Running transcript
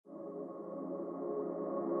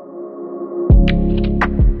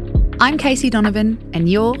I'm Casey Donovan, and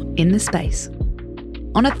you're in The Space.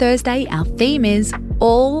 On a Thursday, our theme is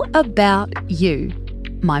all about you.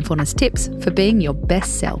 Mindfulness tips for being your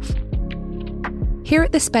best self. Here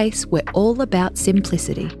at The Space, we're all about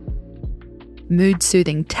simplicity.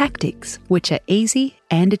 Mood-soothing tactics, which are easy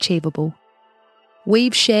and achievable.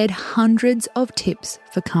 We've shared hundreds of tips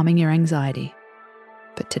for calming your anxiety.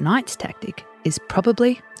 But tonight's tactic is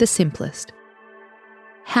probably the simplest.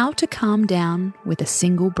 How to calm down with a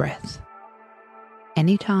single breath.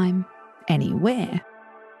 Anytime, anywhere.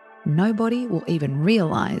 Nobody will even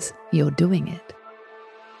realise you're doing it.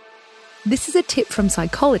 This is a tip from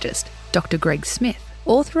psychologist Dr. Greg Smith,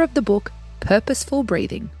 author of the book Purposeful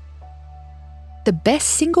Breathing. The best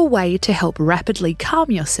single way to help rapidly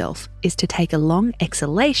calm yourself is to take a long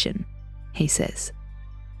exhalation, he says.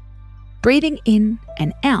 Breathing in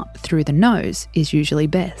and out through the nose is usually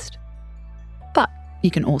best. But you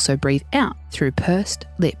can also breathe out through pursed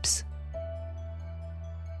lips.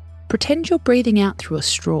 Pretend you're breathing out through a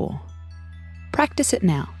straw. Practice it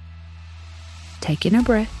now. Take in a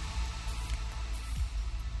breath.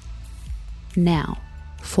 Now,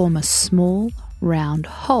 form a small, round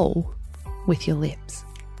hole with your lips.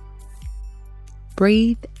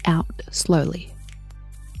 Breathe out slowly.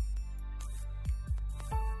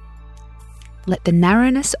 Let the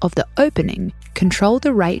narrowness of the opening control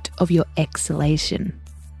the rate of your exhalation.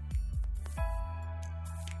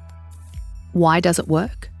 Why does it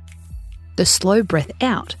work? The slow breath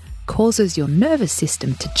out causes your nervous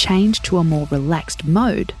system to change to a more relaxed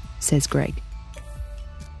mode, says Greg.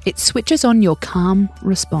 It switches on your calm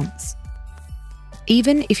response,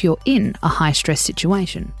 even if you're in a high-stress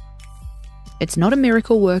situation. It's not a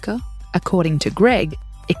miracle worker. According to Greg,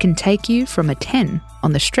 it can take you from a 10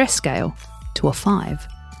 on the stress scale to a 5.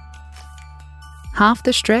 Half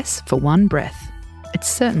the stress for one breath. It's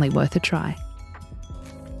certainly worth a try.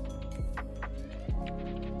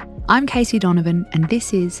 I'm Casey Donovan, and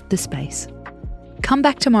this is The Space. Come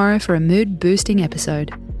back tomorrow for a mood-boosting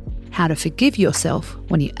episode. How to forgive yourself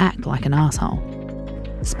when you act like an asshole.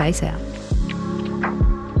 Space out.